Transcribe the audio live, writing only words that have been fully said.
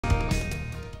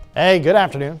Hey, good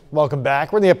afternoon. Welcome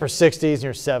back. We're in the upper 60s,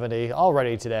 near 70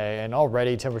 already today, and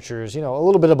already temperatures, a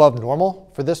little bit above normal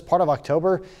for this part of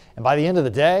October. And by the end of the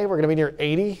day, we're going to be near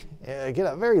 80. Get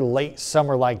a very late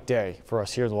summer-like day for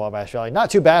us here in the Wabash Valley. Not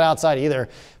too bad outside either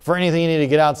for anything you need to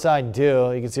get outside and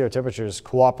do. You can see our temperatures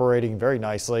cooperating very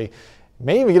nicely.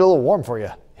 May even get a little warm for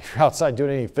you if you're outside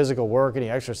doing any physical work, any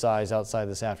exercise outside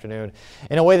this afternoon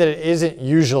in a way that it isn't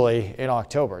usually in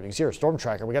October. You can see our storm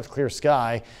tracker. We got the clear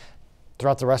sky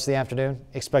throughout the rest of the afternoon.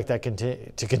 Expect that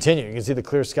to continue. You can see the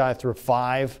clear sky through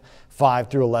 5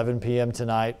 through 11 p.m.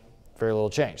 tonight. Very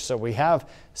little change. So we have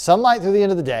sunlight through the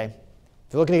end of the day.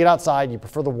 If you're looking to get outside, you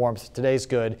prefer the warmth, today's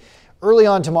good. Early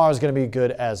on tomorrow is going to be good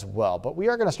as well. But we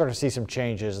are going to start to see some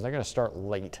changes, and they're going to start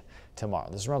late tomorrow.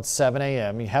 This is around 7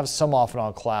 a.m. You have some off and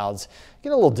on clouds.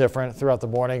 Get a little different throughout the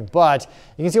morning, but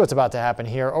you can see what's about to happen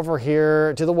here. Over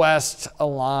here to the west, a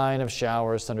line of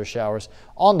showers, thunder showers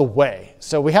on the way.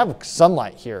 So we have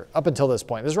sunlight here up until this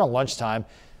point. This is around lunchtime.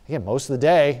 Again, most of the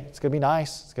day, it's going to be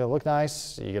nice. It's going to look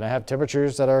nice. You're going to have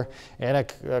temperatures that are in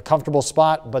a comfortable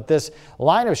spot, but this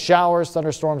line of showers,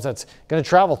 thunderstorms that's going to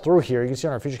travel through here, you can see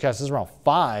on our futurecast, this is around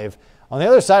 5. On the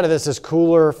other side of this is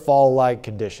cooler fall-like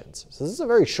conditions. So this is a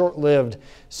very short-lived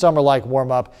summer-like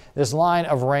warm-up. This line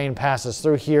of rain passes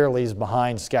through here, leaves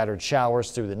behind scattered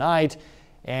showers through the night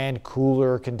and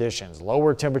cooler conditions,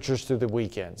 lower temperatures through the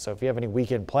weekend. So if you have any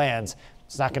weekend plans,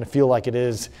 it's not going to feel like it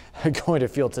is going to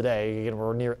feel today. Again,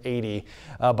 we're near 80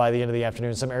 by the end of the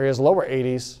afternoon. Some areas lower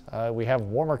 80s. We have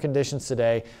warmer conditions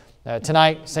today.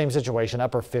 Tonight, same situation,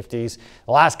 upper 50s.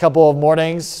 The last couple of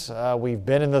mornings, we've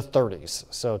been in the 30s.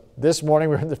 So this morning,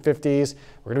 we're in the 50s.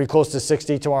 We're going to be close to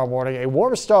 60 tomorrow morning. A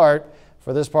warm start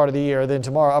for this part of the year. Then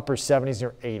tomorrow, upper 70s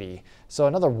near 80. So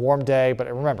another warm day. But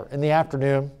remember, in the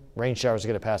afternoon, rain showers are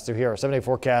going to pass through here. Our 7-day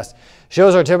forecast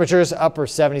shows our temperatures upper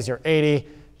 70s near 80.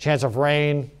 Chance of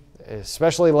rain,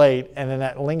 especially late, and then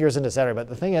that lingers into Saturday. But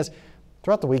the thing is,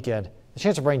 throughout the weekend, the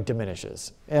chance of rain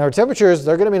diminishes. And our temperatures,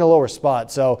 they're going to be in a lower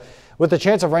spot. So with the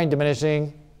chance of rain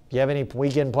diminishing, if you have any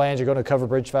weekend plans, you're going to Covered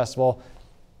Bridge Festival,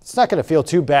 it's not going to feel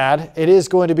too bad. It is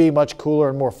going to be much cooler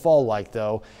and more fall-like,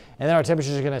 though. And then our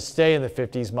temperatures are going to stay in the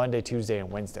 50s Monday, Tuesday,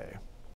 and Wednesday.